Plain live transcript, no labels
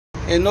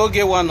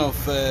ENOGIE one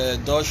of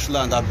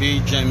Deutschland abi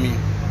Germany.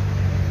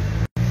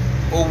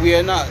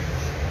 Owiena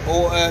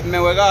o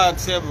mewega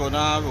accept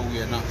na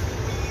owiena.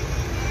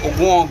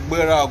 Ogun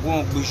gbera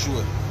ogun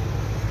gbisue.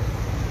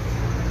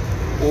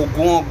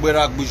 Ogun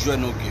gbera gbisue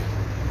ENOGIE.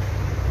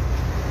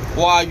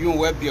 Wa yun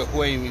we bi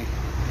ho yin.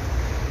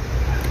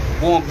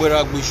 Ogun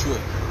gbera gbisue.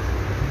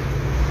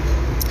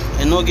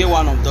 ENOGIE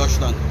one of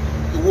Deutschland.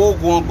 Iwo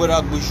ogun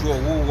gbera gbisue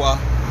wo wa.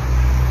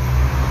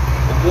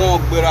 Ogun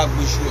gbera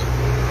gbisue.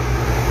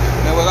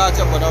 We got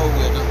to put over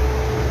there.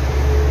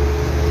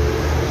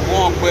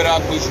 One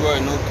better visual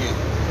ENOGIE.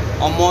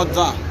 A more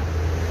than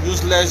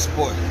useless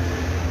boy.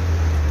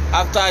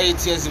 After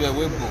 8 years, we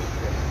will go.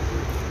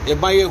 A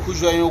buyer who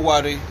join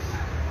worry.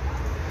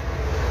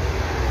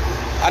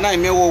 And I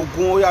may go.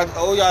 Oh,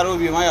 ya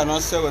robi my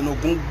not seven. No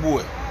good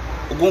boy.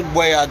 A good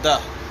boy at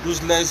that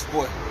useless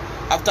boy.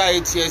 After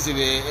 8 years, we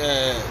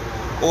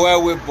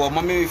we boy.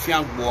 Mommy, if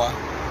young boy.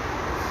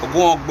 A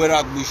good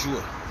better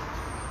visual.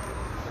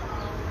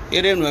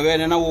 Ere no we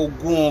na wo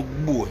gun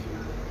gbo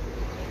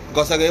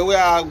because we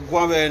are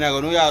gwan we na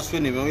no ya so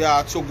ni we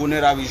are to gun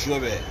na visual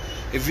be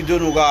e video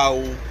no ga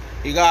o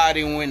e ga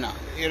ri winner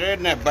ere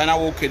na ba na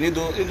wo ke ni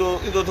do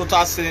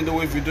total sin do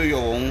we video yo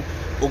ohun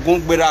ogun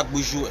gbera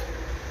gbuju e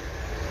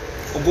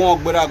ogun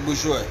ogbera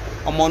gbuju e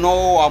omo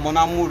no omo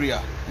na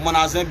muria omo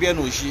na zan bia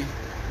no shi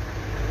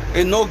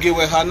ENOGIE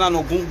we ha na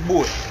no gun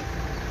gbo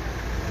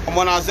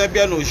omo na zan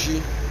bia no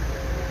shi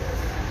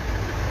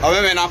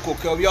aweme na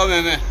koke obi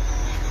omeme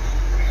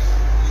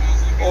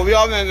obi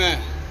omeme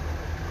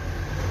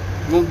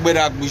no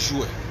gbera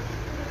gbuju e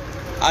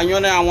anyo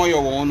na awon yo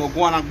won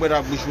ogun na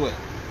gbera gbuju e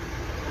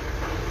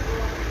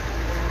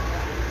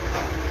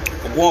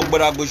ogun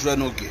gbera gbuju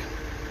ENOGIE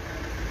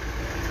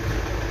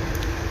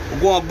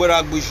ogun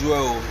gbera gbuju e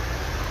o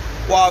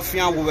wa fi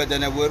an wo be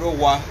dene we ro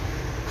wa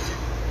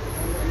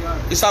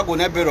isago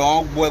ne bere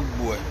on gbo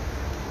egbo e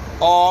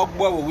o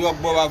gbo wo wi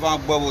ogbo ba van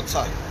gbo wo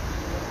ta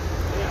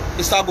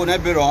isago ne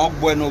bere on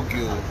gbo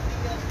ENOGIE o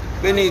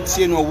beni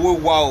tie no wo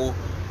wa o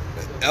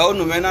e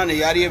onu me na ne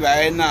yari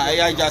ba na e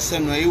ya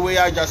jasen no iwe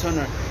ya jasen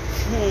no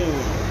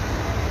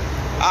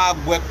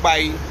agbo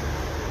pai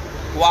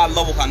wa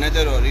lobo kan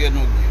de ro ri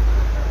ENOGIE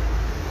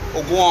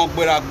ogun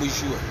gbera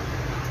gbuju e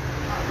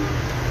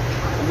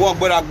ogun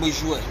gbera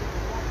gbuju e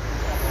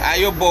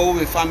ayobo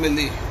we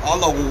family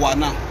all of wa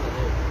na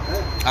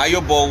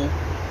ayobo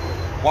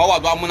wa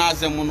do amuna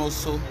zemu no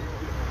so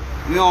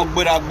mi o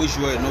gbera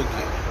gbuju e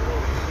ENOGIE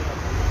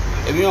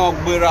emi o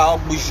gbera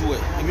gbuju e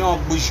emi o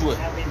gbuju e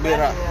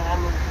gbera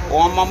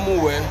o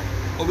mamu we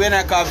obi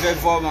na ka ve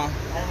forma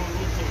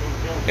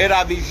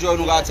era bi jo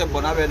no ga te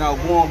bona be na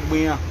ogun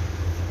ogbiyan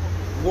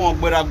ogun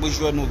gbera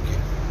gbuju ENOGIE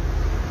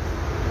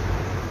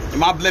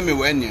ma blame me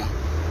when ya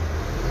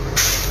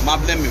ma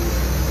blame me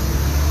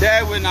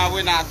there we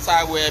na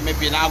tie we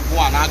maybe na go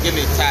and I get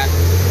it tie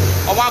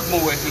o ma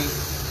gbon we hin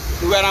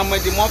we na mo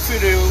di mo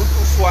fire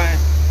so an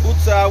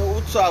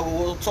uta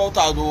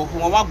 2000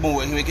 o ma gbon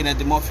we hin we ken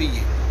di mo fi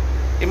yi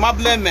e ma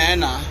blame me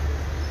na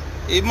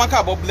e ma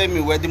ka bo blame me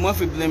we di mo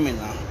fi blame me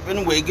na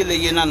when we gele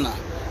ye na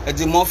e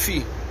di mo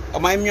fi o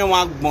ma mi o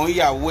gbon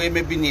ya we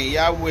maybe ni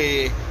ya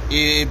we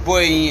e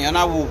boy yin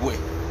na wo we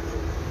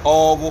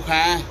o bu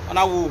kan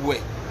na wo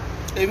we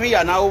emi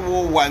ya na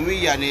wo wa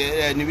mi ya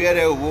ni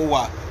bere wo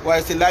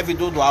wa se live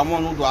do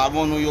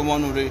amonu yo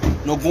monu re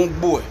no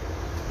gungbo e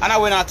ana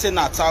we na tin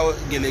na ta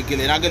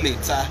gele na gele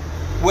ta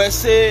we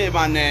say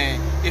man e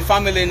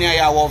family ni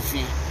ya wo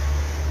fi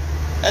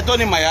e to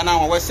ni ma ya na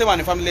we say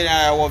man family ni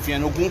ya wo fi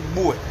no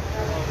gungbo e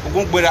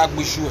ogungbere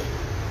agbusu e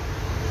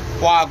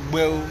wa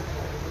gbe o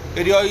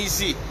eri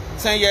easy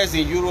 10 years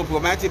in Europe we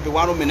might be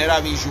one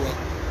mineral visual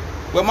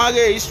we ma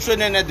ge history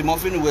na de mo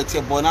fi nu we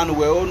tie bona no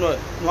we o no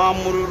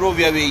amuru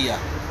rovia we ya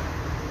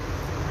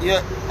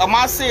yeah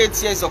ama say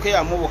it yes okay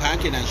am wo kan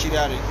ke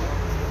Nigeria re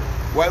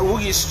we who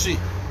history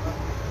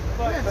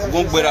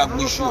ogungbere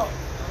agbusu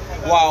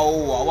wa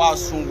o wa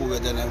sungu we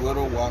de na we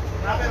ro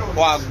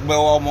wa gbe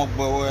o mo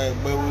gbe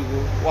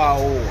wa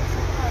o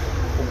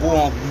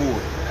ogun gbo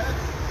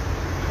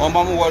o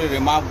ma mu wori re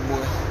ma gbo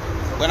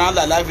when I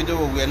live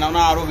video we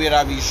na ro we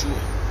ra bi issue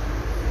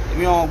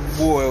mi o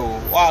gbo e o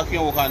wa ki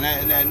o kan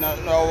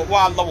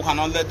wa lo kan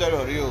on le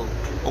dero ri o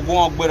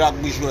ogun gbera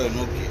agbusu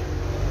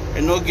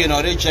ENOGIE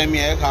no re jemi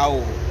e ka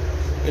o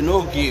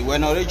ENOGIE we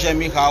no re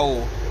jemi ka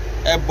o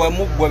e bo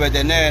mu gbo be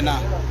de na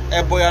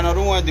e bo ya no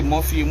ru won di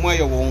mo fi mu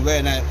e wo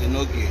we na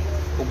ENOGIE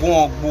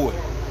ogun gbo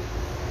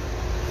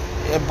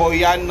e bo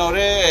ya no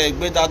re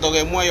gbe da do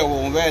ge mu e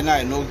wo we na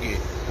ENOGIE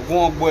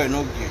ogun gbo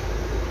ENOGIE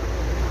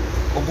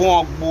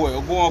ogun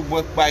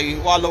gbo pa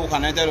wa lo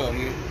kan na dero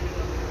ri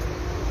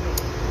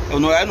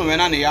ono enu me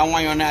na ne ya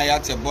wan yo na ya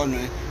te bo no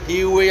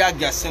iwe ya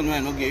gase no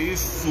ENOGIE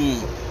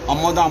ifun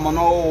omoda mo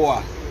no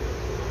wa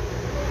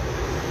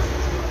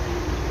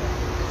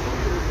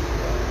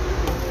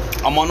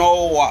omo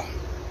no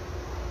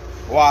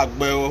wa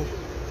gbe o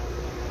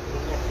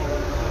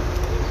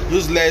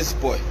useless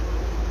boy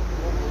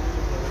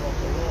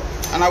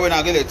ana we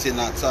na gele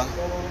tinata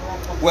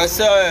we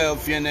say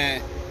of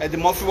yene e de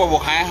mo fi bo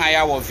kan ha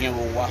ya wo fi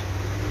wo wa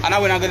and I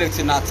will not get it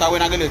in that. I will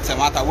not get it in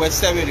that. We're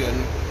 7 years.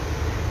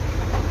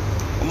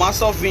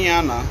 Master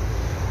Viana,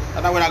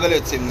 and I will not get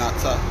it in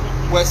that.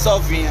 We're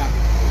solving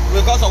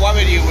because of what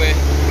we do.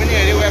 When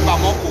you wear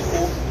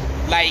Bamoko,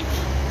 like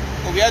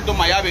we are doing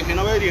my having, you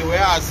know, where you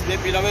wear as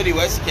maybe not very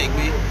West Cake,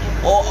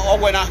 or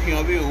when I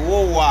can be,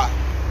 whoa,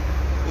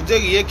 we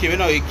take a cake,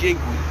 a cake.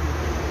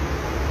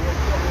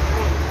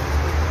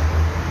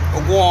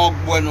 Go on,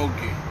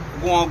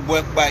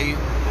 work by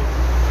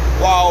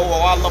wow,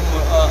 I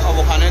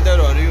love Canada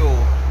or Rio,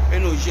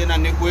 ENOGIE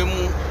and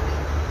Niquemu.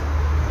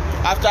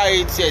 After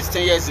 8 years,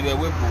 10 years, we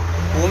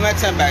met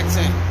 10 by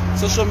 10.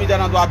 Social media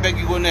not do beg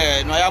you go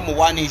there. No, I am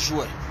one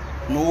issue.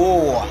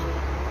 No,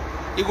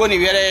 you go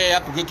anywhere. I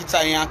could get it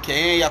in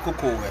Kenya. I could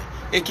go.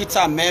 A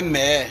kita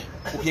meme.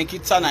 You get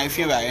it na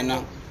ifin right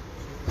now.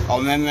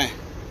 Oh meme.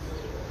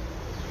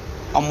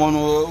 I'm on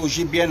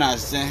Ujibien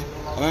as then.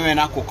 Oh meme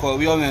na cook.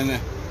 We oh meme.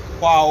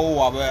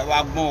 Wow,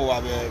 wagmo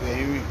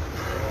wabe.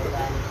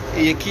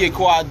 Yeki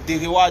kwa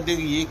diri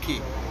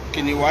yeki.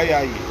 Kini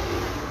waya yi.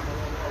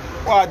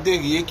 Wa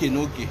diri yeki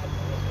nogi.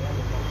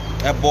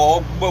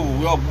 Ebo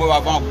we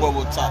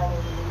avant ta.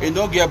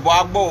 ENOGIE ebo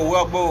agbo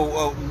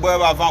we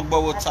avant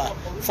ta.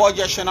 For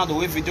gestion the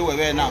way video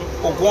we now.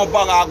 Ogun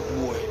bara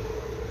agbo e.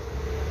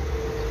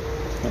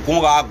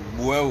 Ogun ra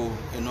agbo e o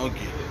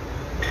ENOGIE.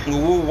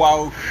 Wo wa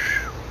o.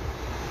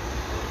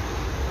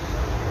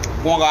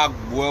 Ogun ra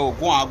agbo e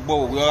ogun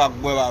agbo we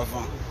agbo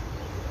avant.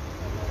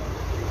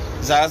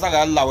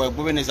 Zaza la we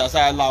gbe ni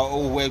zaza la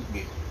o we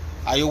gbe.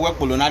 Ayo we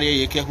polonari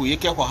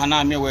yeke ko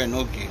hana mi we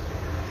ENOGIE.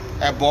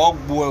 Ebo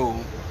agbo e o.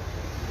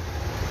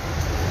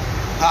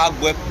 I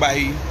work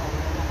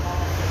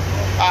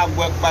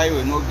by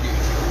ENOGIE.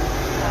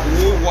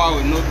 Who wow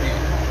ENOGIE?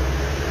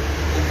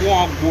 Go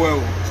on, boy.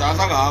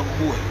 Saga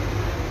boy.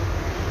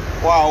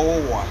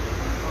 Wow.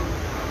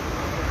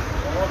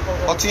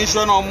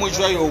 Attention on much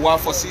you work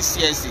for 6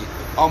 years.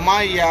 On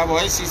my year, or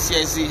 6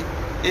 years.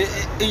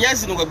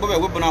 Yes, no, but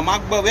we're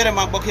not very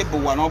much but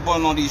one or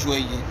born on this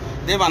way.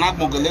 They were not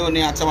Mogoleo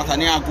near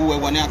Tamatania go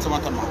when near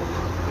Tamatama.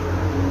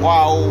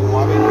 Wow,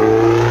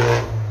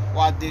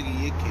 what did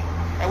he?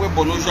 Ewe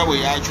bonoja we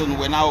ya chunu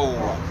we na o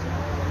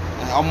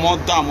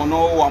amoda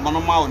mono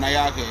amanoma na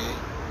ya ke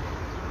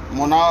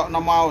mona na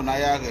ma na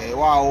ya ke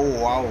wa o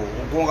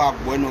ogunga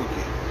gbo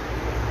ENOGIE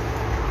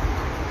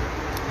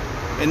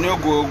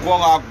enogo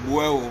ogunga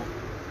gbo e o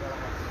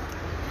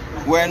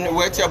when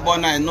we te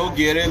bona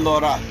ENOGIE re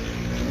lora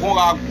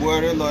ogunga gbo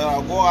re lora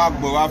ogunga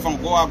gbo wa fan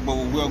ogunga gbo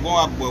we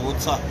ogunga gbo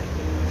ta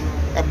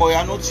e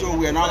boya no ti o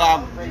we na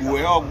ga gbo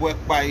e ogbo e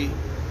pa yi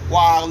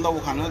wa lo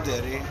kan no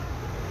dere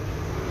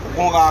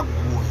ogunga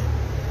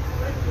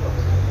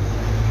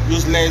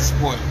useless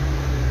boy,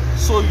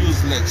 so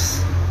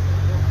useless.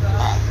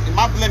 You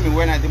might blame me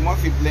when I did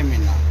not blame me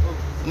now.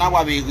 Now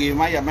I be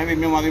maybe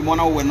me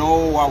wanna we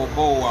know our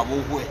bow our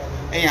way.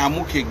 And I'm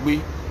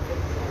okay,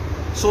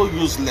 so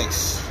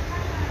useless.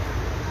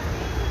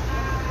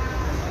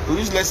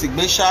 Useless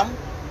Igbesha.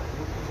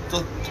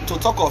 To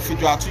talk of it,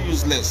 you are too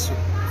useless.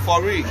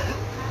 For real.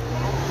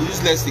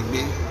 Useless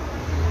Igbe.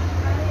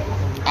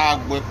 I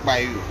work by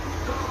you.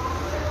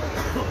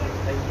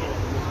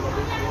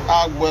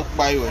 I work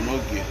by you,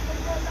 ENOGIE.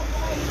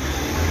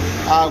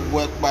 I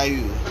work by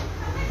you.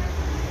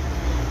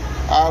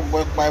 I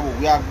work by you.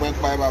 We are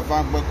work by you.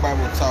 Van work by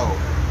you.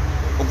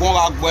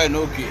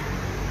 ENOGIE.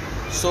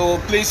 So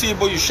please,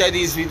 you share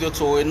this video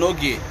to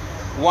ENOGIE,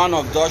 one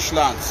of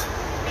Deutschland's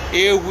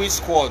AW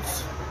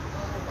squads.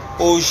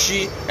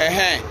 Oji,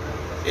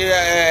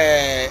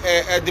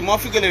 the more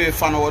figure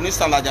fan of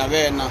Nista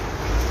Lavena.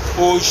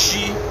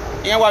 Oji.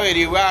 Yen wa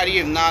we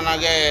wari na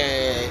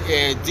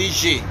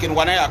DJ kin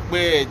wana ya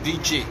pe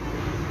DJ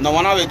na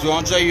wana we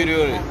 200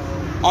 euro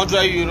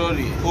 100 euro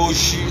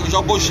oshi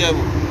ojobo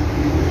shebu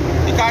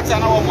ikata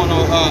na wo mono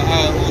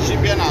oshi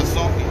bia na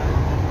so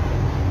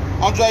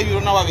 100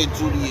 euro na wa we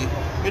duri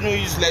e no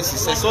useless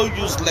is so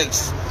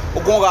useless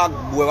ogun ga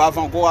gbo wa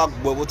fan ko wa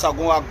gbo bo ta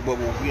gun wa gbo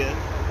bo bi e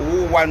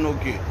owo wa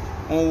ENOGIE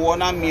on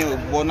wona mi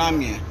ogbo na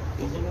mi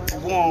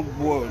ogun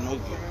gbo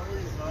ENOGIE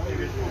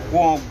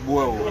one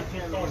boy,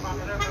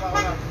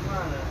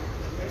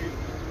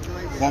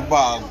 one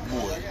bag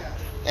boy.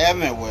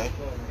 Everywhere.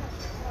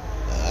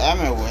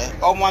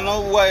 Oh, man,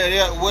 no way.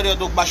 Where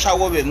do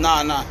Bashawo with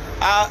Nana?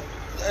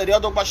 The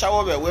other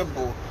Bashawo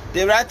webo.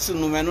 They write to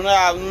no man, no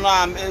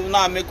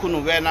make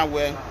Kunuvena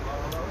where.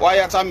 Why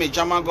at a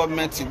German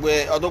government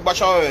where other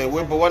Bashawo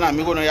webo one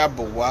amigo no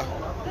yaboa.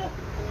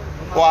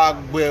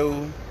 Wag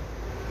well.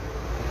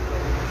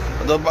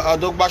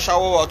 Dog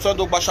Bashawo or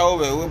Tondo Bashawo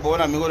we born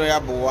amigo no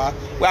yaboa.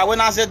 Well,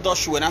 when I said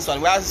dUCH when I said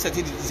we are said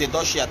it is a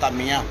dUCH at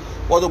Amia.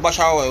 What do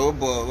Bashawo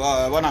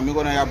one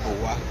amigo no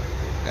yaboa.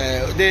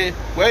 They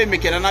where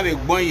make another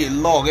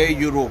going log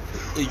Europe,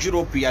 a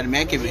European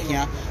make it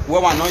here.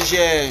 Where one no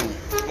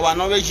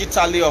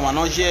Italy or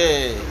no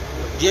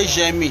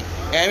Jamie.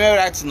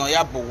 Emirates no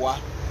yaboa.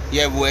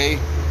 Yeah way.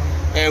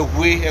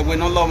 We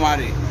no law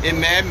marry. A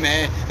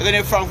man,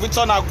 again, Frankfurt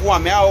on a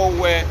guam,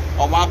 where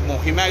or Magmo,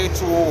 he married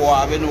to or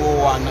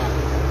Aveno one.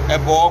 A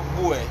bog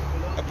boy.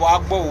 e bo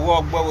agbo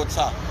wo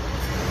ta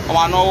o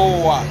ma no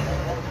wa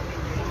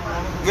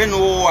we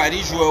no wa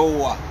ri ju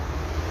wa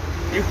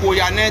ipo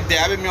ya ne de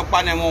abi mi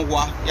pa na mo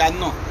wa ya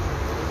no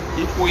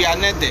ipo ya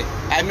ne de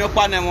ai mi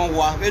pa na mo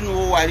wa we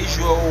no wa ri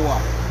ju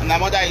wa na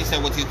mother is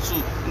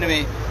 72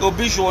 anyway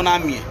obi ju na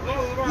me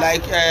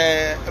like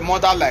a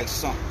mother like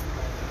son,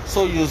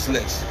 so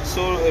useless,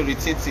 so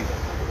irritating.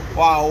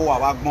 Wow,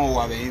 wa gbon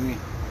wa be mi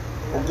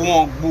ogun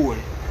won gbo e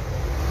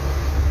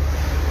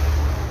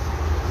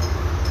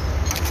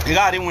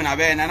ira ri won na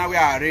be na we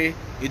are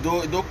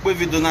do pe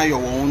video na yo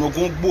won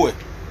ogun gbo e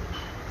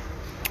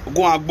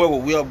ogun agbo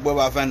we ogbo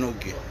ba fa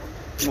noge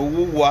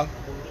owu wa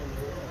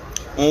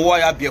on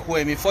ya bi ko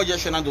emi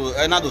foundation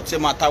na do te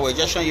mata we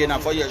junction ye na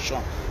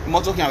foundation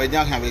moto kan we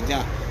dia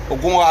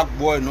ogun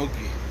agbo e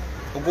noge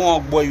ogun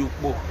ogbo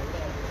yupo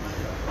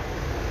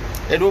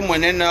edu mo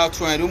ne na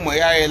tun edu mo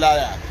ya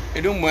ela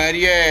edu mo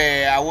ri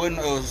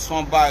awon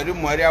son ba edu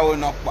mo ri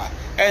awon opa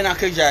e na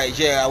keja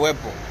je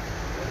awebo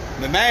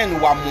me men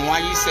wa mo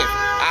ayi se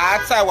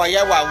ata wa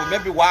ye wa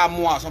maybe wa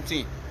mo or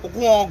something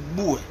ogun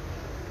ogbu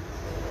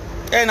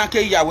e na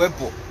ke ya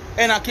webo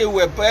e na ke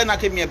webo e na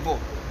ke miebo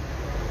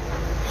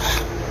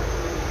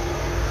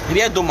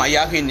ri edo ma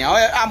ya hin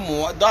ya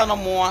amo do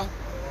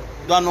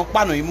no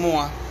pa no imu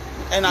a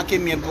e na ke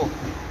miebo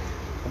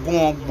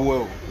ogun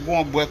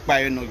ogbu e pa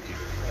ENOGIE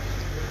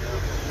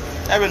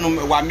ebe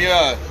no wa mi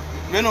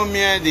we no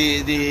me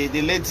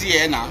the lady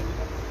here now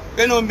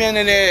we no me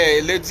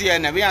the lady here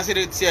now we can say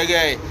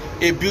the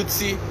a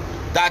beauty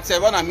that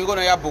when I'm going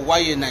to have why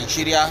in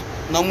Nigeria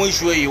no mu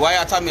issue yi why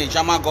at me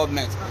German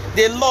government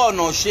the law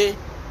no she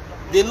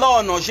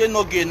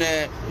no gain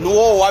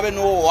no wa be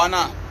no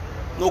wana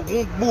no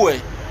gun gbu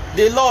e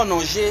the law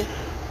no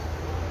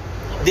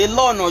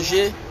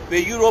she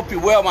we Europe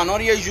well man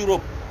not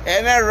Europe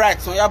every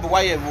right so have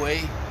why e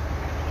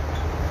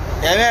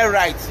every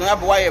right no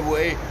have why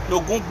e no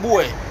gun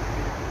gbu e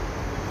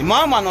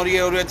Mama no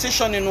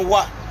orientation in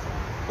wa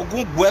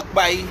ogun gbo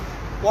epa yi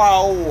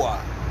wa o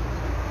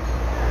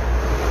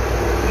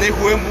ne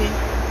huemu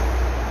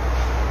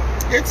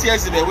 8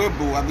 years be we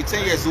bo abi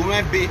 10 years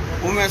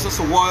women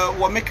so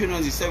we making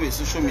on the service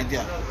social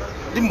media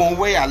the mo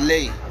we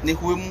ale ne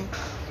huemu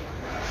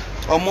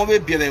omo be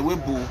biere we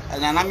bo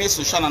na me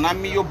social na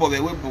me yo bo we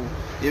bo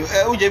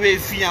o je be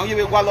fi an o je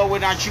be gwa lo we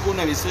na chigo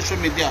na social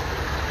media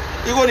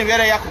igo ni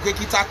bere ya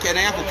kokekita ke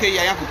na ya koke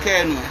ya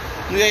koke no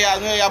no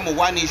ya mo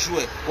wa ni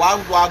issue wa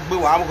gbe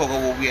wa mo gogo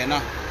wo wi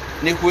na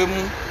ne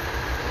huemu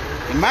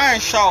man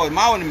show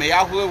ma won me ya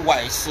hu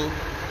wa so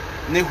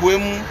ne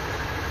huemu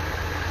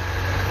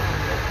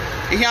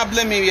ihe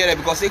blame me here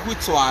because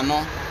equitu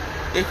ano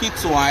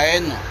equitu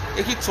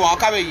an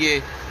ka be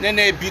ye ne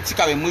na beauty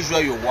ka be mo jo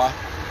yo wa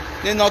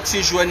ne not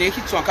jo ne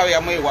equitu an ka be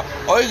ya mo wa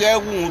o ye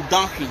wu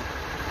dan hin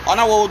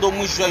ona wo do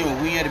mo jo yo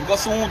wi here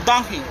because wu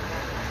dan hin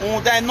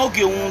wu dan no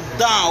ge wu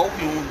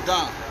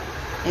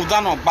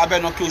dan no babe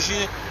no ki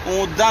oji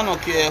wu dan no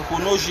ki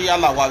honoji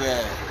ala wa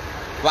be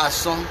wa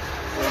son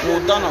wu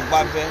dan no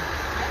babe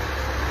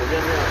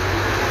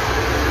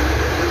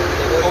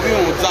obi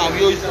wu dan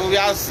obi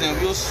asin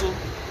obi oso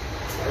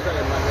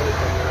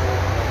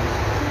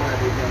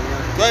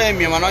do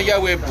emi ma no ya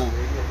webo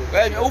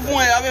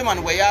ovun e ave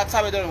man we ya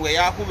tabe don we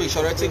ya ku be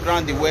shorty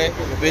ground we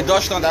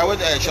Deutschland I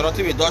would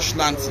shorty we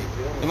Deutschland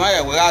ma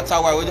ya we ya ta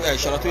wa we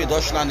shorty we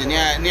Deutschland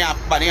ni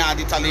apa ni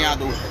adi Italian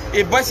do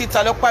e boys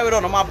Italian pa we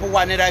no ma bo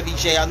wa ni ra vi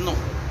je ya no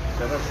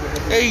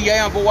e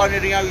ya bo wa ni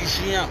ria vi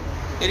jian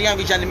e ria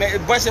vi jian me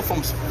boys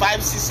from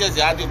 5-6 years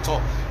they had to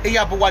talk e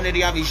ya bo wa ni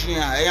ria vi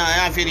jian e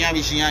ya fi ria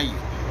vi jian yi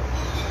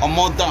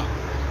omo dan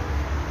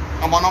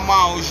omo no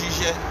ma o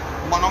jije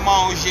omo no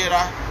ma o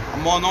jera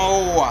omo no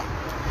wa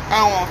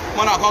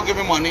when I can't give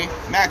me money,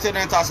 may I tell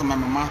them to my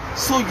mama?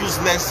 So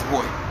useless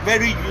boy,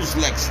 very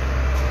useless.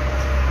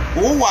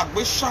 Oh, what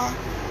Bisha?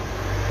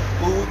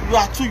 You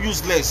are too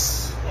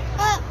useless.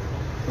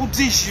 Who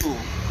dish you?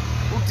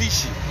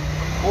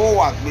 Oh,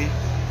 what me?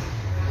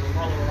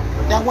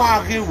 That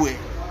one agree with.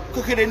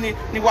 Cook any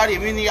what you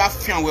mean? You have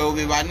found where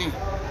we are.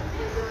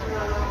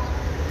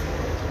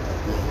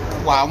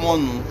 Wow,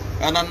 mon,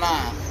 and on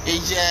now,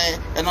 AJ,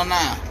 and on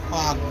now,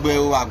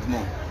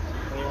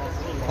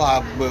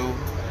 Wagbo.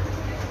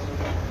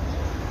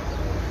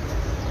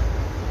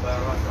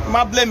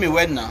 Ma blame me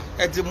when now.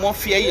 It's the more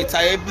fear you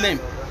tie blame.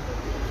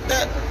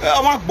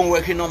 I'm not born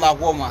working on that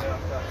woman.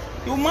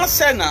 You must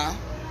say now,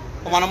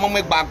 I'm not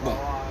make backbone.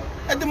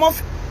 At the more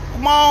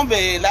mom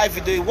be life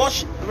video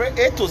wash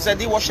A to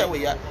Z wash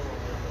away.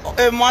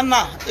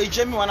 Mana, a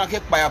Jimmy wanna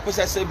get by a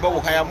process,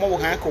 but I am more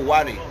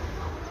worry.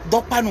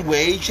 Dopan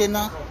way,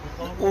 Jenna.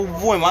 Oh,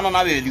 boy, man, on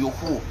a you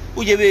who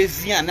you be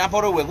via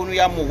Napoli, we're going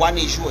to have one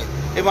issue.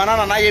 If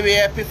another na ye be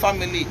happy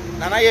family,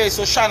 na ye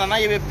so shine, na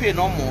ye be pay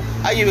no more.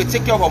 I will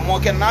take care of a more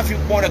can not feel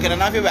more than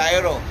an aviary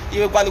arrow.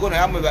 You will go to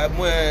have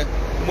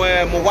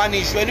more one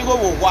issue. And you go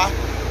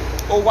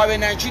or why in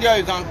Nigeria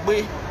you can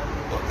pay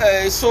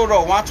a sort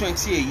of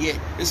 120 a year,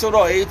 a sort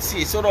of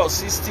 80, a sort of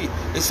 60,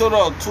 a sort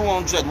of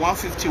 200,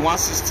 150,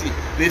 160.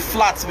 Be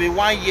flat, be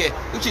 1 year,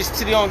 which is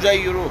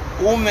 €300.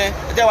 Woman,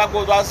 there I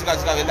go to ask you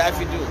guys have a life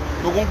you do.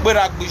 Dogun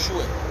gbera gbishu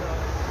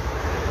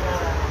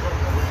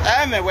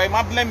me we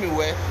ma blame me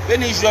we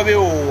when is your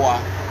o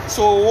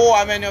so o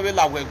ameni o be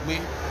la we gbe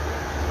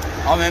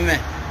o me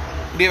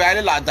de ba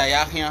le la da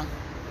ya hian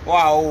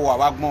wa o wa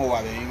ba gbon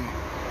wa be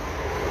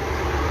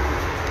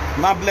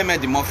ma blame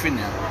the muffin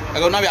ya e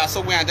go na be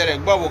asogbo yan dere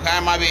gbo wo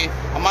kan ma be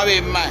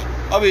mai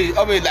o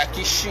be like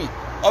kishin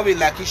o be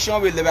like kishin o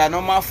be le ba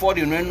normal for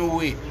the no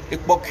way e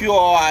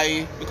pokyo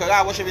ai because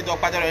I wo se be do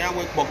padere yan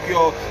we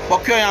pokyo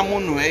yan mu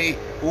nu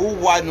o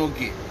wa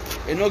noge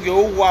enoge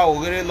o wa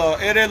o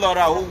ere lo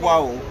ra o wa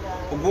o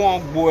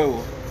ogun gbo e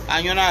o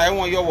anyona e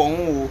won yo wo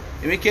hun o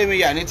emi ke mi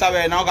ya ni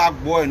tabe na o ga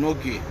gbo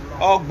enoge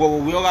o gbo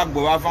we o ga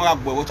gbo wa fun ga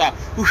gbo o ta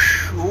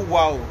o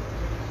wa o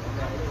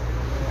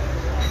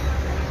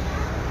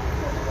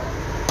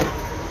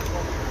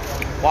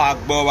wa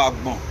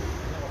gbon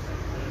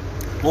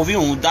mo vi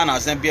hun dana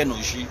sen bi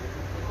ENOGIE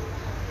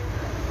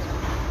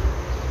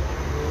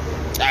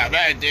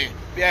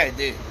be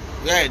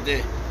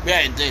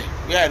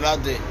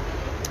de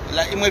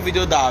like in my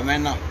video da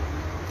men now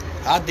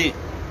ade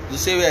you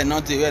say we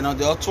not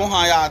o tun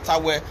han ya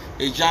tawe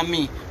e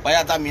jami wa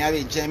ya ta mi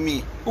ave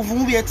jami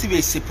uvun bi eti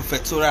be se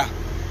prefectura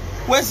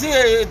we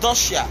say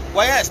dusha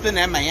why you explain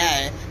na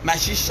ya my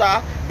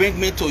shisha bring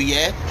me to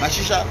here my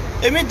shisha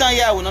emi dan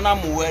ya wo na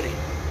mu were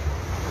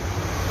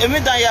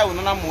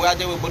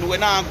ade we bonu we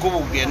na go wo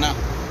bi na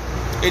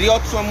eri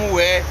otun mu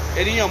we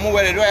eri yan mu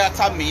were ro ya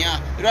ta mi ya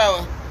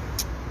ro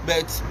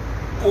but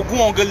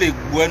ogun ogele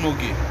gbo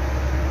ENOGIE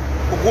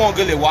ogun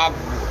ogele wa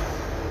gbo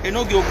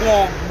ENOGIE ogun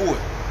ogbo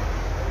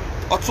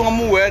otun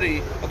mu we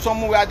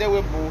ade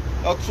we bu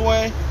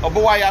otun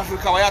obo wa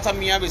Africa wa ya ta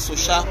mi ya be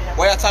social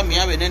wa ya ta mi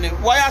ya be nene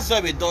wa ya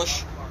so be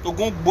dUCH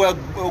ogun gbo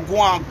ogun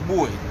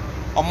agbo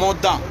omo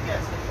dan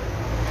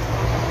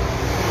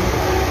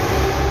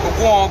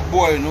ogun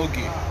ogbo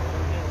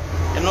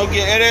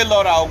ENOGIE ere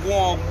lora ogun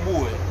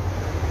ogbo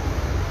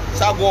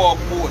sagbo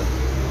ogbo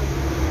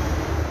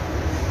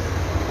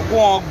ogun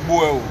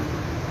ogbo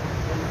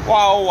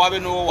wa o wa be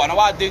no wa na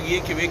wa de gi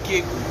ekebe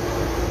ki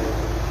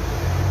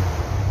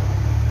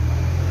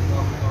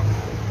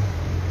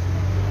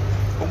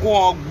ogun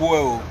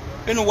ogbo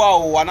inu wa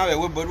o wa na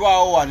we bo wa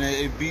o wa na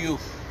ebio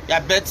ya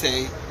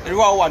bete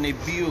wa o wa na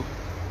ebio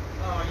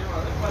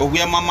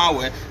ogwe mama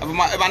we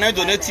aba na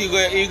donate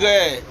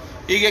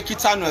ige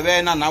kitanu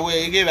ebe na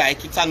we ige ba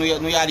kitanu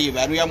no ya ri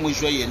ba no ya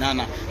mojo ye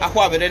na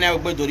akwa bere na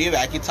we do ri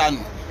ba kitanu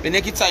be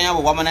ne kitan ya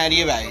bo wa na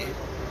ri ba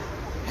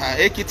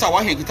e kita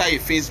wa he kita ye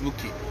Facebook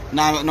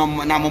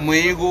na momo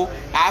ego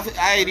a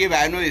ri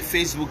ba no e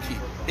Facebook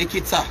e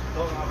kita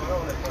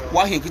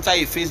wa he kita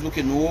ye Facebook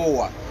no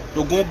wa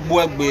dogun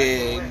gbo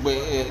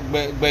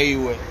egbe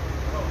iwe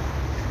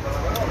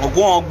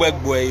ogun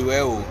ogbo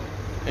iwe o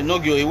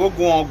ENOGIE iwe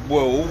ogun ogbo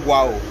o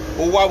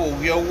wa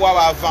wi o wa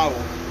ba van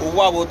o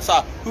wa wo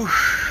ta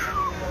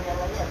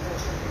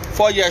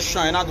 4 years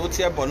shine na do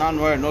ti e bo na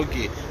no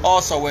ENOGIE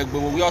also we gbo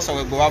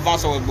wa van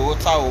so we gbo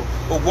ta o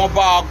ogun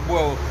ba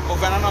gbo o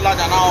fe na la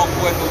ja na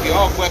ogbo ENOGIE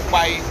ogbo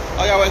pai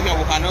o ya we hin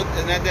o kan no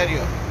deri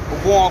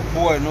ogun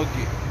ogbo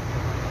ENOGIE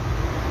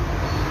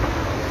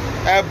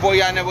e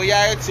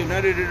boya eti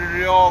no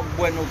ri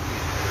ogbo ENOGIE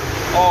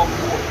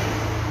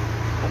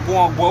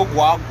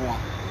ogbo agbo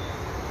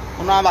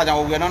una la ja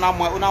wo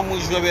na mu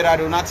ju be ra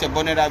do na te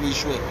bonera bi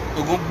ju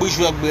ogun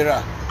gbuju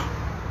egbera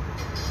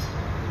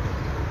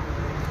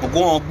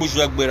ogun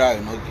gbuju egbera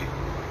ENOGIE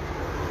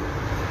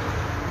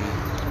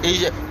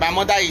my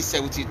mother is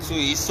 72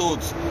 he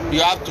sold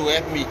you have to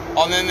help me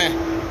omeme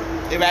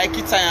if I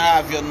kita ya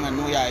avion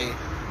no ya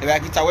if I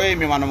kita we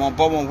me man mo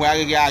bomo we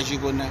agege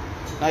ajigo na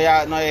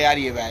ya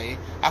ri bai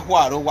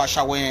akwa aro wa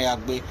shawo ya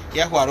gbe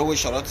ya kwa aro we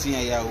shoro tin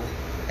ya o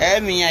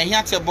mi ya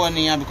hia te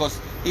boni ya because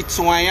it's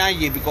one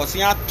ye because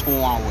ya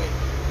tun awe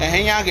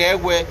ya ga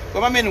egwe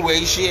we ma me ni we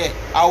hie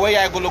awe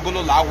ya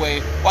gologolo la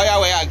we wa ya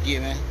we agi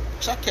me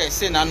chake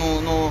say na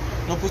no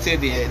put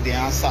the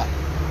answer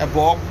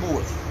ebo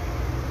agbo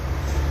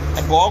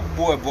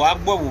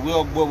we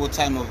ogbo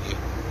time oge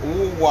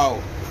o wa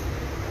o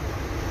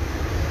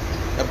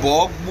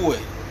ebo ogbo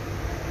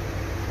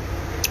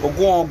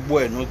ogun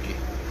ogbo ENOGIE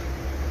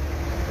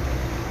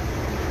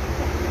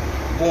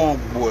ogun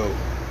ogbo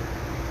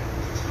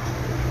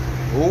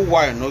o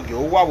wa ENOGIE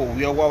o wa wo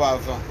wi o wa ba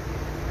fa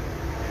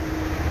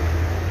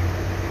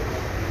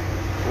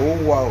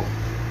o wa o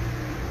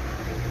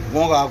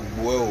won ga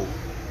gbo o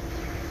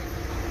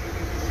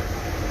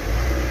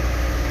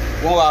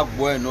won ga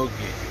gbo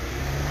ENOGIE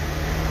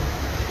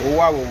o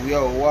wa wo wi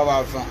o wa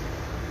ba fa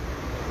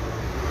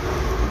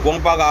won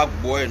ba ga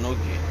gbo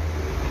ENOGIE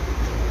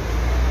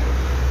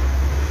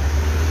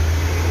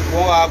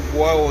won ga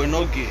gbo o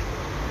ENOGIE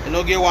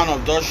one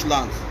of dUCH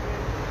lands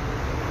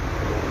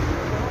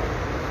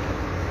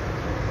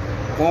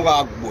won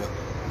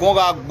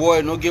ga gbo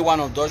ENOGIE one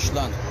of dUCH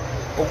lands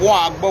ogun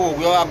agbo wo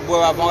wi o ga gbo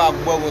wa ga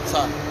gbo wo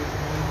ta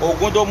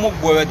ogun do mu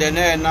gbo de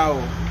na o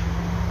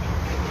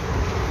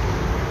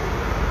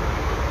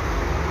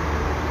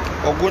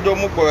ogun do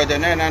mu gbo de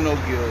na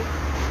ENOGIE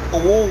o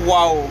owo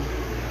wa o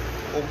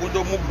ogun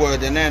do mu gbo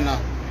de na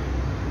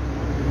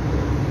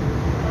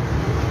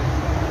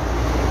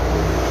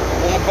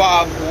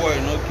bag boy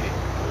ENOGIE.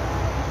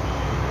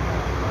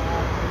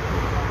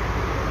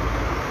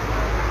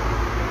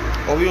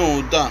 Obi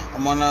on dan,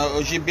 amana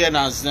oji bien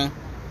azin.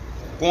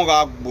 Kon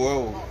ga boy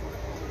o.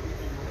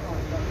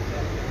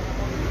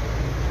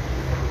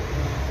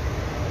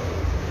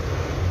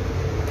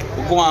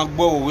 Ogun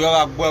agbo o, we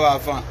agbo wa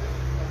fan.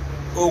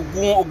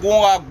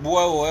 Ogun agbo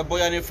o, e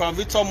boya ni fan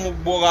Victor mu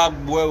gbo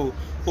agbo o.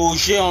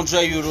 Oje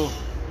 100 euro.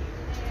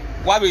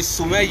 Wa be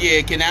sume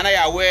ye kenana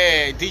ya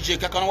we DJ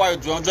kakana wa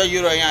 200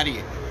 euro yan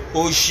ri.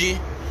 Oji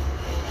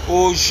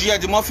e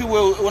di mo fi we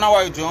una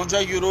wa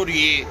 200 euro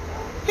ri.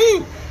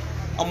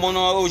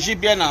 Amono oji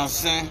bien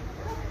ansin.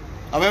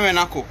 Ameme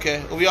na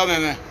koke, obi o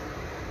meme.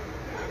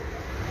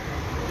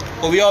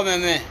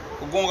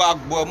 Ogun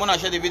agbo mo na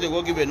share the video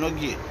go give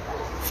ENOGIE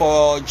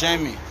for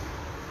Jamie.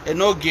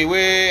 ENOGIE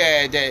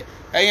we the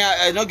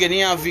ENOGIE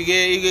ni an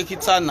vige ige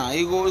kitana.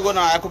 Igo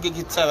na akoke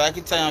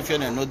kita yan fi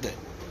no de.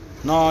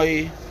 No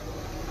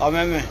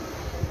ameme.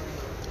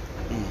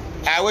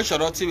 I wish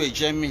Shoroti with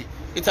Jamie.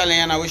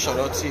 Italian I wish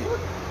Shoroti.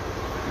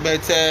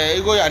 But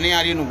igo ya ni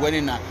ari nu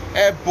gweni na.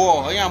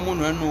 Bo yan mu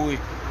no enu we.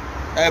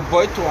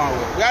 Boy to one.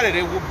 We are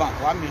the good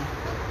bank. What mean?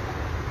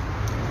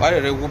 What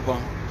are the good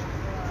bank?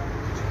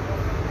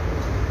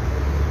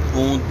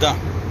 Bunda,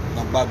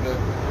 na babe.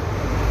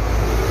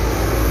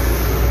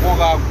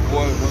 Moga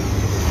boy.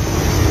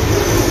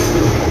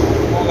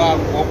 Moga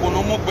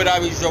ogono mo pera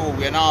bi job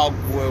we na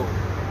boy.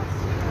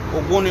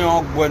 Ogoni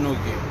ogbo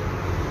ENOGIE.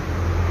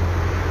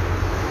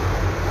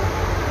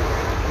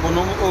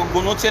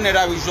 Ogono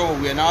tenera bi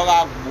job we na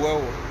ga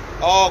boy.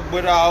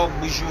 Ogbera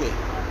ogbujue.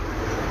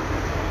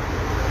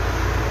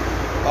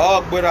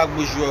 Ogbera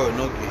gbujue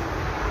ENOGIE.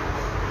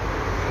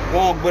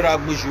 Won ogbera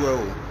gbujue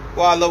o.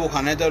 Wa lo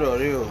kan e dero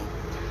ri o.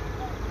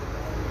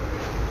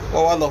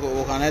 Wa lo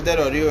kan e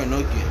dero ri o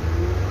ENOGIE.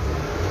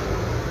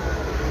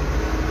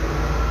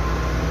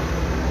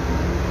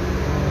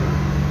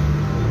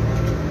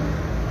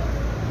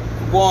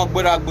 Won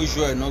ogbera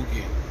gbujue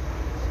ENOGIE.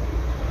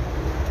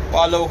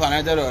 Wa lo kan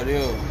e dero ri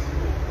o.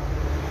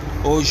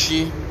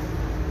 Oji.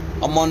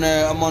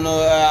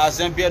 Omono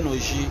azempie no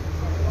ji.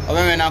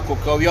 Omeme na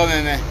koka obi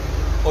omeme.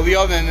 Obi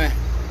omeme.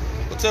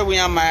 Ote wi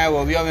yan ma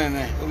obi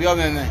omeme. Obi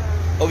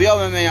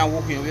omeme yan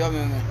wokun obi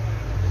omeme.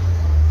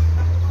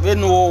 We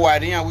no wa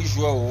ri yan wi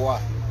ju o wa.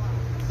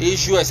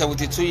 Issue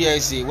 72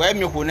 years we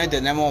mi ko ne de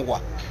ne mo wa.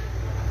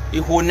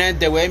 Iho ne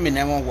de we mi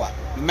ne mo wa.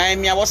 Ma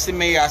mi awo se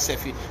me ya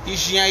sefi.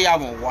 Ijian ya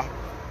mo wa.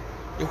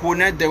 Iho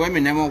ne de we mi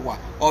ne mo wa.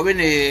 O we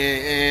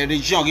ne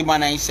region gi ma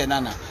na ise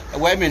nana.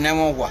 We mi ne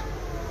mo wa.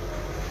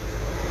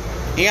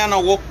 Iya no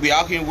wo pe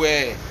akin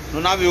we no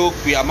na be wo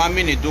pe ama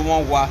mi ni do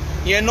won wa.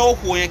 Yen no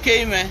ku yen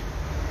ke ime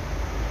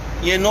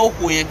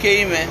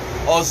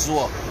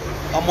ozo.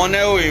 Omo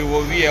na o e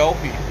wo wi e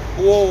opi.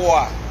 Wo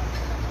wa.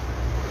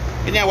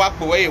 Ina wa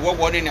pe we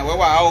wo ni we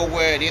wa o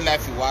we ri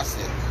life wa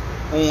se.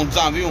 Un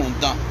dan bi un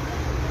dan.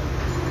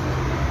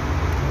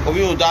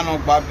 Obi un dan no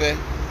gba be.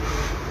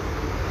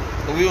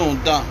 Obi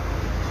un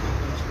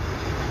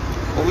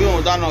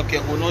dan no ke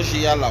ko no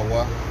ji ya la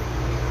wa.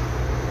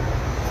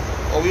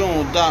 Obi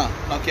un dan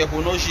na ke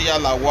ko no ji ya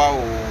la wa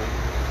o.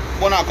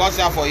 Bona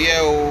consent for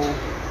here o.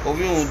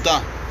 Obi un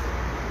dan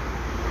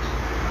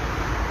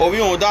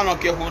no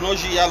ke ko no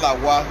ji ya la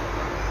wa.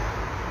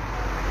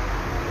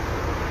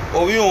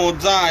 Obi un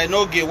dan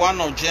ENOGIE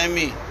one of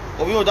Jamie.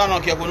 Obi un dan no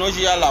ke ko no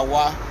ji ya la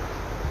wa.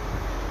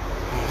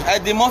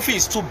 The Murphy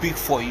is too big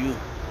for you.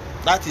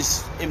 That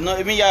is if not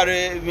even ya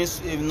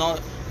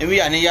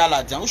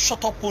la jan.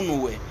 Shut up no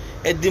way.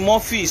 The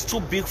Murphy is too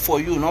big for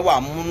you. No wa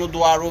no do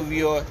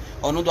arovio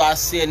or no do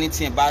say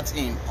anything about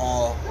him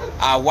or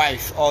our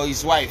wife or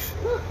his wife.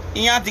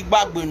 Iyan ti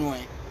gbagbe nu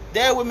e.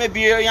 There we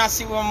maybe yan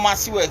see we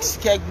massive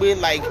expect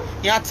like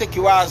yan take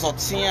you as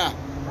otian.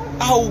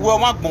 Ah we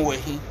ma gbon we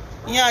hin.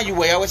 Yan you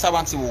we ya we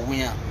servant wo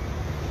wian.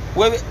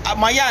 We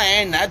my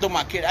ya na do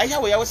market. Aya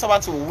we ya we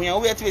servant wo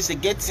wian. We ti say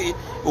get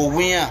o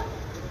wian.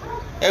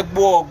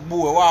 Egbo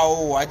ogbo e wa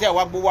o. Aja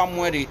wa gbo wa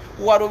mu ere.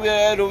 Wa ro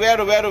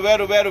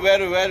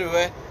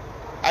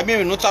I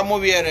mean no ta mo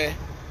bi ere.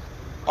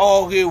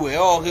 Ogewe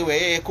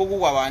e kogu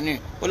wa wa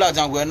ni. O la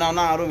jangwe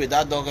na ro be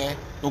that dog e.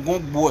 Ogun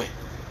gbo e.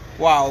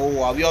 Wa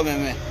o abi o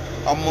meme.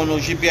 Omo no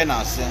ji bien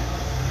ase.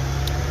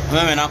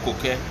 Meme na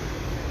koke.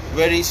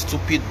 Very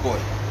stupid boy.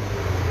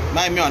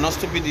 My me are not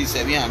stupid is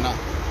e bien na.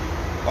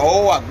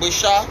 O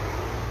agbesha.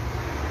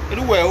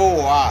 Iruwe o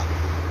wa.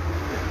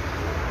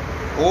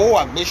 O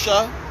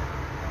agbesha.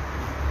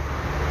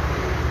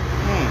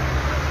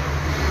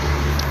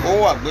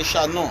 O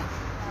agbesha no.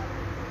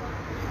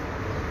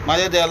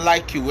 Mother they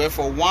like you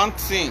for one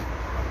thing.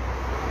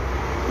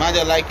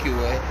 Mother like you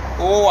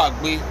oh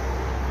agbe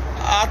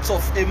out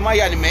of a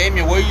maya ni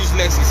me we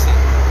useless is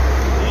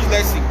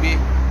useless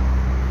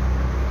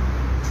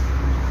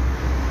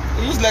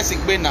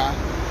igbe na.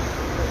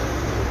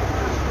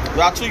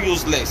 You are too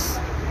useless.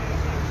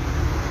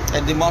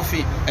 Eddie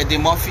Murphy.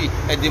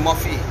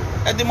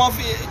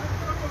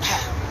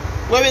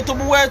 We to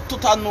buwe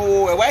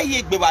tutanu e wa yi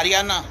igbe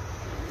bariana.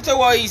 It's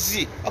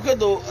easy. Okay,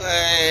 do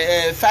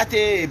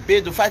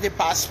fight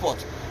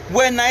passport.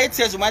 when 8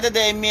 years my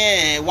dad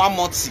me 1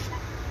 month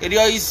e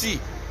you see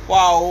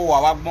wow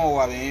wa gbon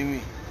wa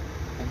me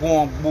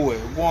gon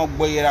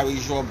gbo yera we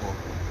job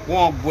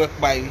gon gbo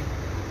pa yi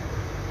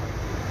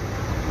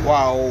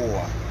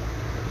wow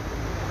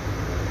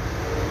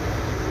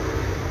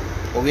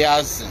obi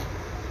as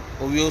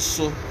obi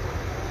oso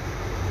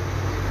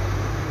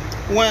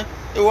when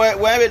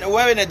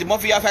the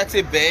mafia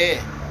affected be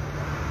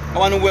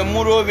on we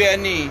muro be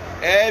ni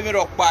mi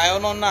ro pa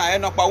ono na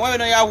no pa when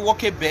no ya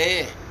work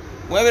be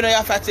when we no ya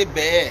affected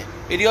be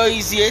it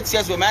easy 8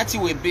 years we might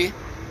we be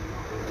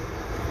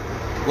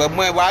we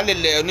mo wa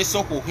lele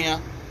onison ko hia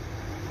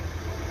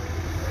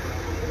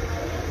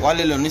wa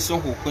lele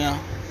onison ko hia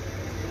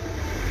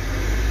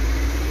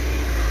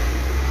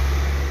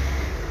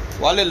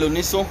wa lele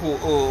onison ko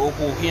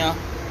hia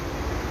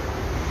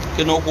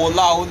kenoko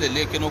la o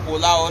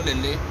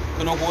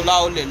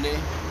lele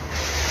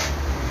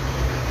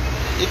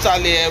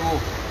Italy evo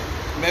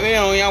maybe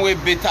on yan we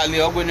Italy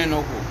ogbeni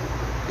noko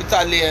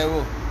Italy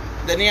evo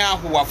then yan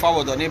hu wa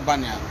forward on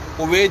ibania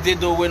o we dey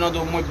do we no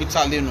do mo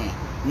Italy no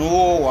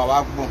wa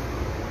wa gbon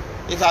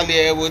Italy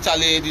evo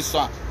Italy this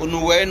one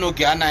onu we no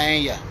ge ana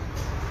ya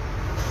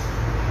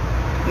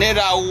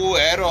nera wu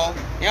ero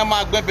yan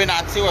ma gbe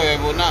penalty we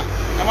bo na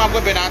yan ma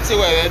gbe penalty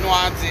we no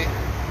anti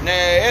ne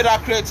era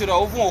create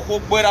ro fun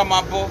okugbera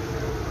mabo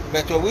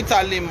beto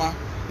Italy ma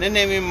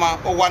nene mi ma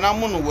o wa na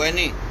munu we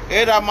ni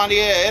era ma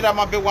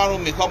be wan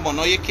room come on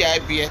ye ki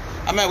ibie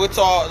ama we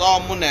to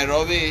mu na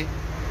ro we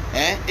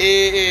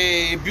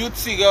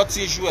beauty girl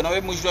tissue na we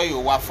mu sure you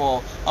wa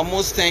for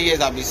almost 10 years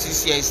abi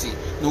 6 years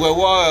no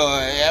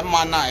we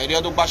ma na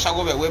ere do gba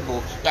shago we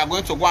bo you are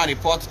going to go and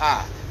report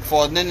her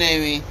for nene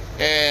mi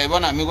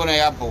bona mi go na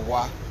ya bo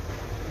wa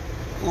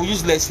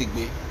useless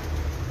igbe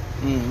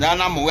na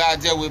na mo we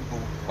aje we bo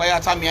wa ya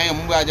ta mi ayan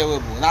mo we aje we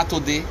bo na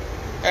today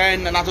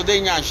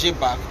nya she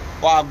back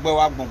wa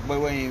gbon gbe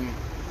we yin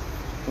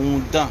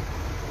undan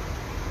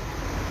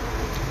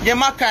ye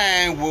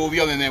makan wo bi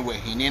o meme we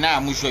hin na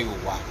amusho yo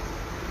wa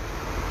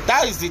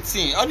that is the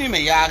thing only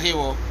me ya re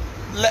wo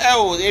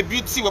e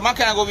beauty we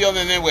makan go bi o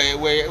meme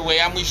we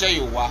amusho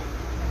yo wa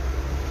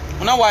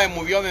una wa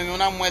mu bi o meme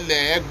una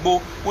mwele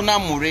egbo una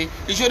mure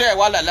isore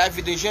wa la life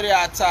video isore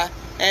ata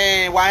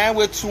wa yan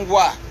we tun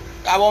wa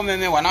abo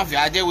meme wa na fi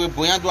aje we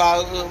boyan do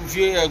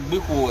vie egbe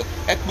ko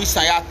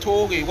episan ya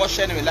tori wo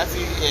share me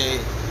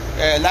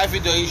life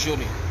video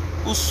isore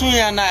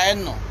usunya na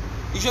eno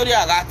ijori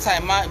aga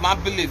time ma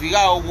believe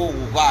ga owo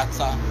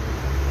ata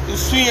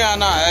usunya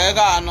na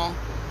ga no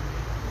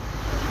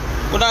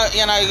una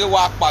yana ge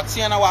wa pati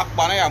yana wa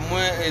pa na ya mu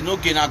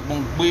enoge na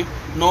gbongbe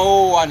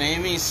no wa na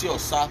imi si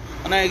osa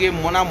ona ge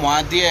mu na mu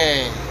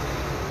ade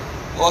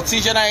o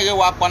ti je na ge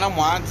wa pa na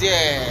mu ade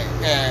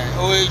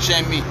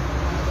ohmi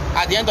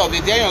at the end of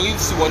the day you reach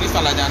si woni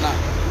salaja na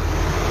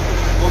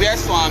o be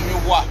so ami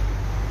wa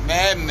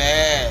me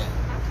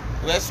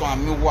we so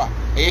ami wa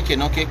eke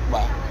no ke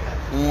pa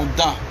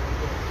undan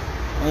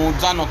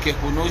no ke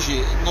ko no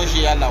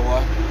je ya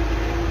lawa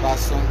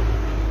bason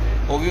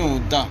obi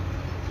undan.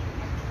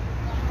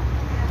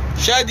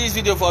 Share this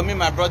video for me,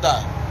 my brother.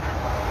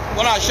 I'm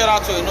gonna shout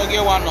out to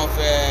ENOGIE one of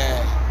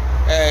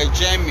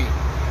Jamie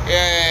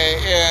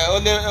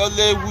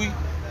Olewi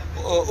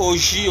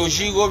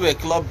Oji go be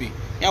clubby.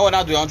 Yeah,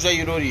 wanna do 100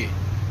 euro here.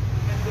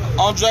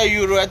 100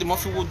 euro at the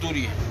Murphy would do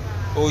here.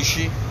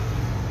 Oji.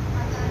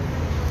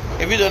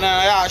 If you don't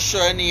know,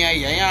 show any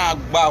yeah,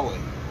 bow.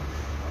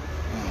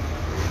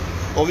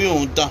 Obi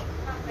undan.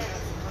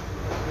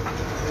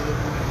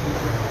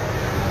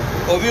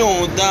 Obi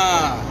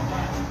undan.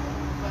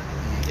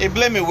 E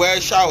blame me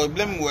where shower,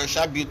 blame me where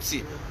sha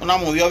beauty. Una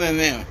mo yo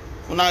meme.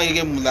 Una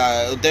yege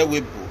mula de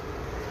webo.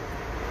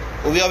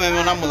 Obi yo meme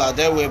una mula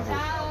de webo.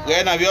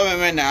 Ge na bi yo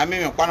meme na ami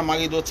me kwa na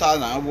magi do tal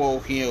na wo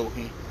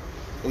ohin.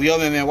 Obi yo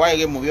meme wa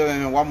yege mo yo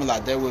meme wa mula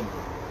de webo.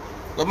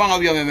 Ko ma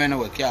obi yo meme na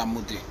we ki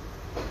amude.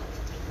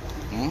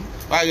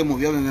 Wa yege mo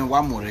yo meme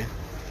wa more.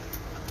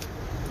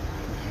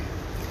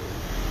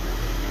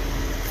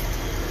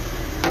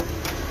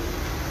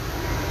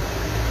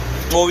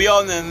 Obi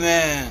yo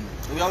meme.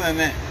 Obi yo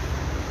meme.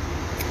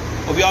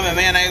 Obi o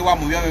meme na iwa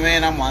mu obi o meme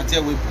na mo ante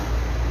wepu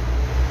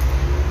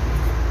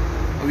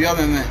obi o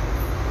meme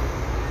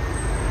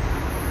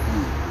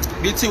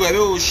biti we be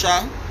o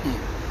sha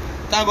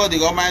thank God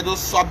go my do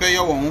so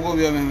abeyo wo ngo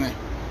obi o meme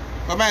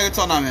go my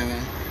return na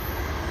meme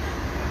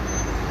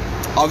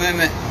o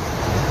meme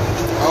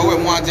o we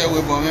mu ante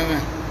wepu o meme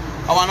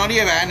o wa no ri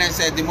e ba na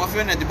say the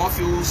morphine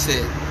who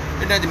say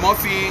the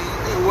morphine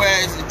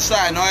where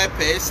try no e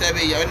pay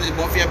 7 year the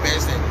morphine pay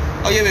say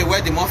o ye we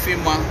where the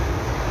morphine man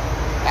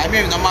I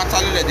mean no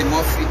matter the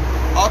Murphy.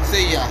 I'll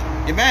say ya.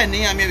 The man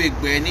near me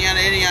with Benny and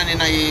any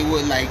and I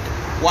would like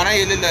one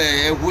a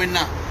little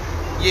winner.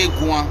 Ye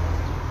go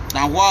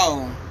now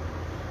wow.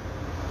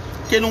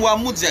 Can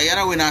one mudza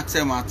yana win at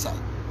matter?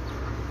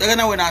 They're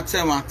gonna win at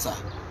matter.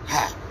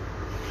 Ha.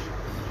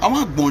 I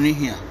want Bonnie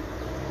here.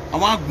 I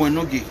want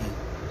Bonogi here.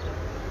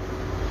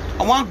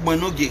 I want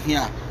Bonogi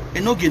here.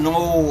 ENOGIE no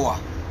war.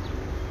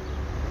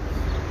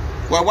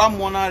 Well, one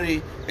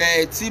monary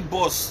T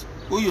boss.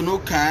 who you know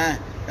can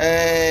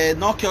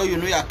no care you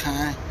know ya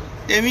can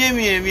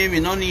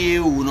emi no ni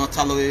ewu no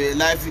talo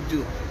live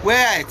video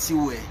where I ti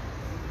we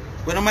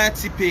when I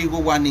ti pay go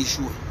one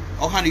issue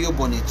o han yo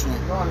bonnetu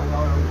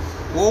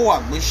wo wa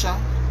gbesha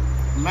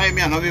mai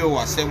mi anobe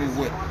wo seven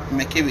we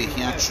make we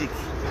here truth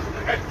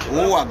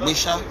wo wa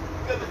gbesha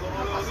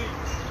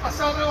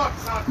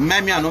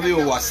mai mi anobe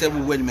wo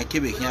seven we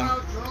make we here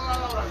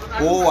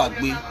wo wa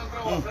gbe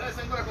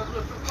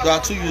you are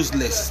too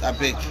useless I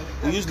beg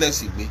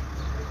useless igbe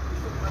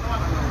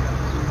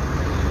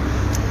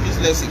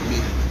useless igbe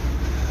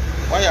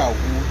why are you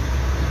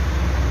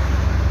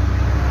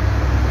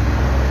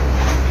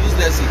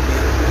useless igbe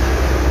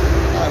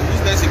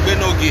useless igbe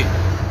no gay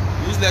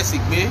useless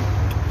igbe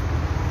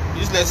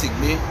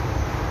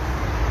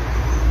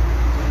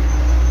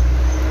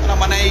and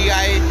man I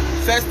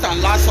first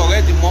and last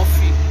already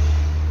Murphy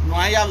no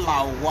aya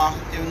lawa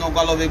even no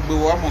go love egbe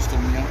wo almost to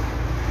me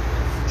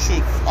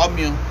shoot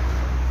omion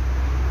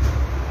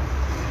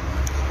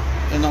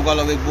and no go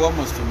love egbe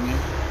almost to me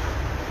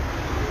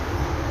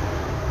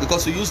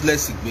because we use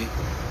less igbe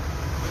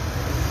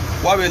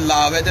why we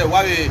love it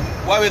why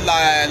we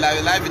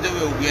live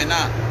video we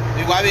na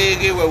we why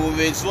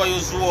we so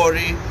you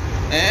worry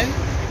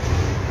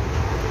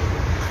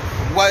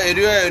why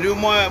eri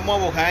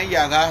mo kan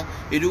yaga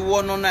eri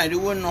wo no na eri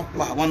wo no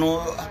pa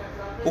wono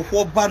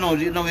ofo ba no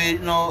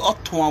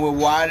otun awe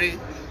ware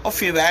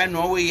ofin ba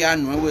no we ya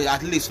no we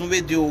at least no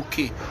we dey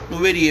okay no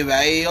we dey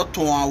ba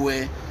otun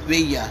awe we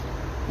ya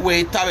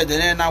we tabe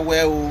de na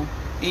we o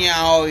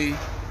iya o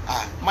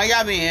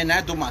maya me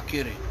na do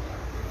makere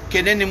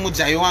kene ni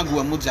mujayo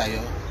wangu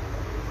mujayo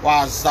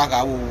wa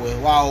SAGA wo we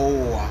wa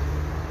o wa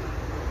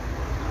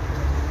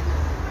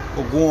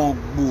ogun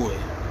gbo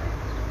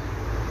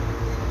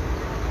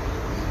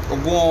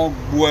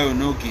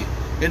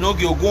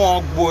enogi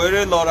ogun gbo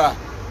ere lora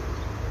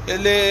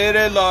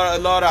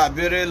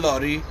bere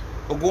lori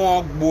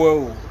ogun gbo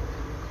o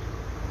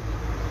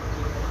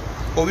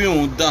obi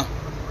un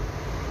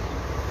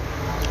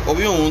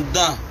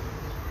dan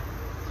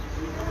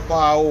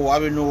pa o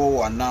abi no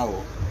wa na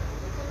o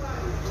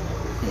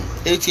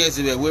 8 years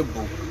we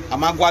webo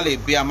amagwale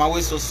be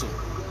amawe soso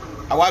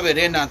awa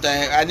be na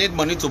I need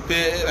money to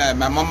pay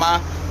my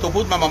mama to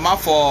put my mama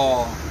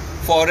for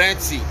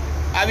rent.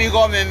 Abi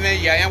go me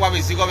ya yan wa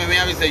be si go me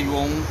ya be say you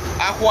ohun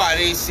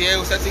akware ise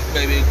o se ti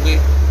pe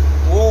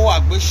o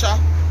agbesha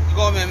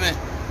go me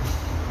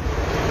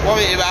wo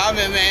be ba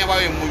me yan wa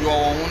be mu yo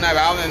ohun na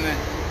ba me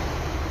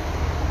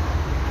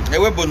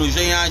ewe bonu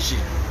je yan ji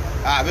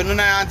be no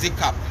na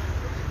handicap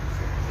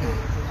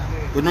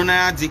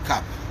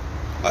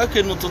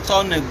okay no to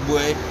turn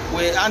boy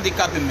we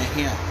handicap me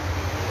here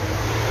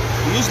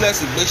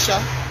useless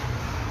agbesha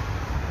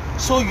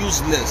so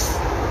useless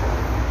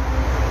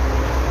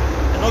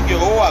ENOGIE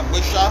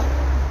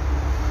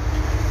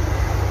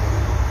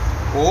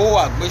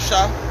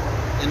agbesha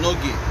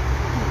ENOGIE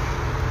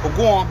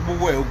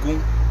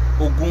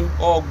ogun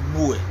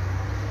ogbu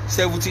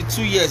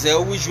 72 years e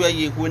wish you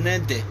ye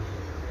hunende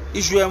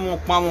issue mo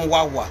pa mo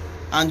wa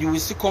and you will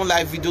see come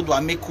live video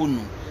do make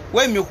unu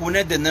when me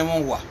hunende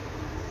nemo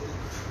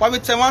wa be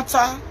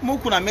temata mo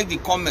kuna make the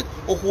comment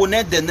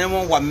hunende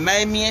nemo wa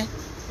maimie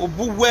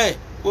obuwe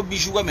obi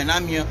juwe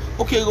menamie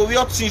okay go we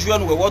otin juwe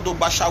no we wodo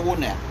bashawo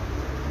na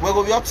we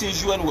go be up to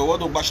you and we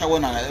wodo bashawo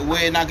na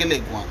we na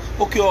gelegwan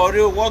okay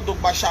ore wodo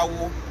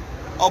bashawo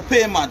o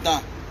pay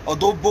madam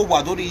odo bo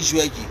wa do issue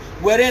eji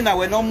were na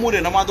we no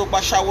mure no mado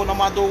bashawo no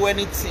mado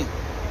anything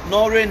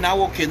no re na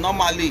okay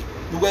normally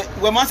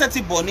we ma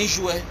set bo ni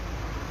issue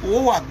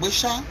wo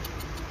agbesha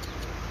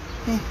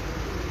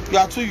you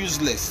are too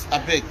useless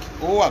abeg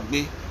wo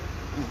agbe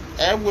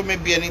we may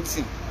be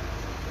anything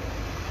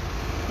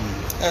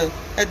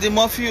Eddie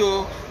Murphy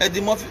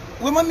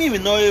we ma me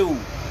no e we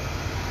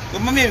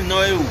mama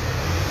no e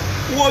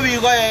wo we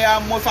go ya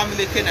mo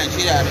family ke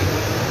Nigeria re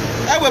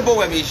we bo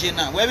we be je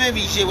na we me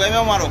bi je we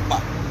me ma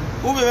ropa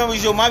wo be me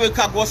je ma be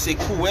ka go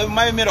seku we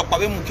ma me ropa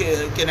be mu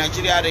ke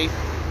Nigeria re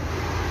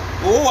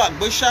o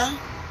agbesha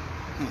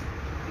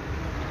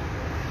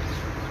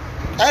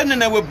ene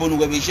na we bonu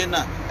we be je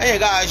na e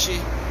ga aje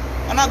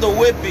another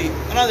way be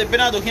another be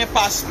na do here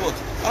passport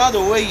another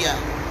way ya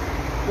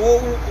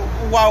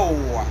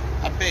wow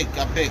I beg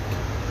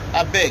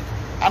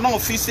I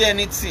don't feel say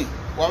anything.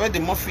 Why the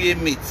Murphy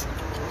meet?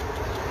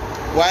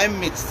 Why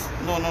meet?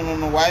 No.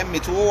 Why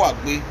meet? Oh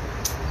agbe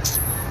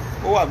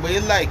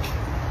like.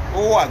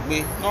 Oh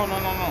agbe. No.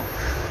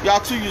 You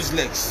are too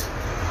useless.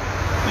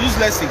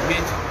 Useless igbe.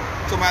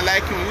 To my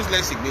liking,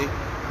 useless igbe.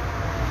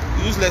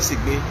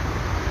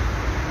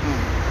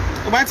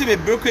 You might be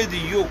breaking the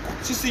yoke.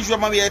 Since you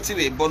might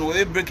be but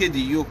we break the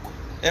yoke.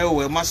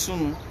 We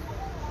masunu.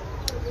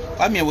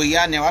 Why me we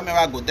yana? Why me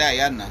wa go die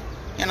yana?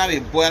 Yana be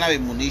boy, yana be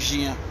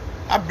munition.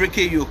 I break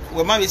a yoke.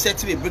 We might be said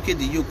to be breaking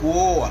the yoke.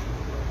 Oh,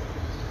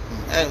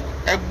 I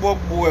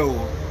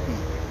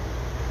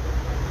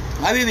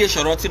be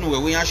shorotin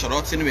we are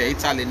shorotin we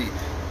Italian.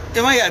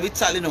 Am I be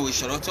Italian we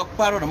shorot?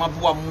 Okparo na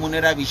mabuwa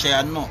munera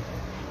bishaya no.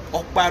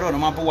 Okparo na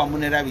mabuwa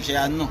munera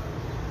bishaya no.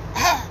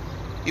 Ah,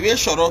 if you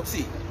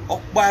shoroti,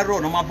 Okbaro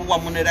no mabuwa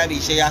munera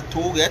bishe ya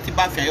toge ti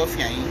ba fian yo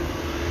fian yin.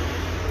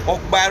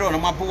 Okbaro no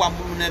mabuwa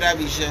munera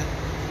bishe.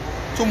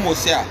 Tu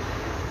mosia.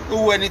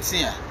 Ou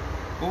anything ya.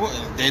 Ou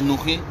de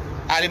nuki.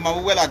 Ali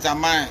mabuwa la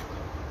zaman.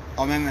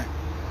 O meme.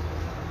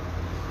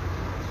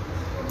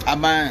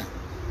 Aman.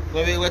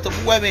 We to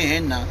buwa me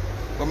hen na.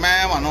 Ko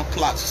man no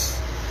class.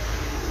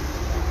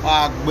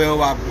 Wa gbe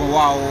wa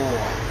o.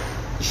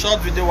 Short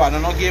video wa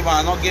no game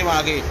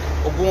again.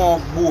 Ogun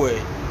ogbo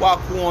e. Wa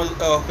ku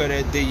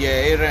okere de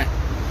ye ere.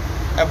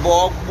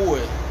 Ebo ogbo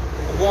e.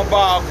 Ogun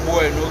ba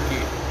ogbo e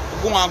noge.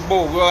 Ogun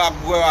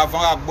agbo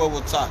avant agbo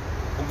wota.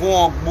 Ogun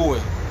ogbo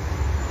e.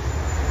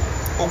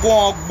 Ogun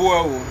ogbo e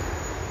o.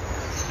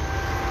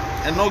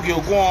 Enoge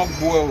ogun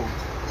ogbo e o.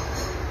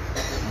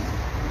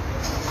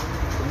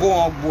 Ogun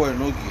ogbo e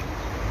noge.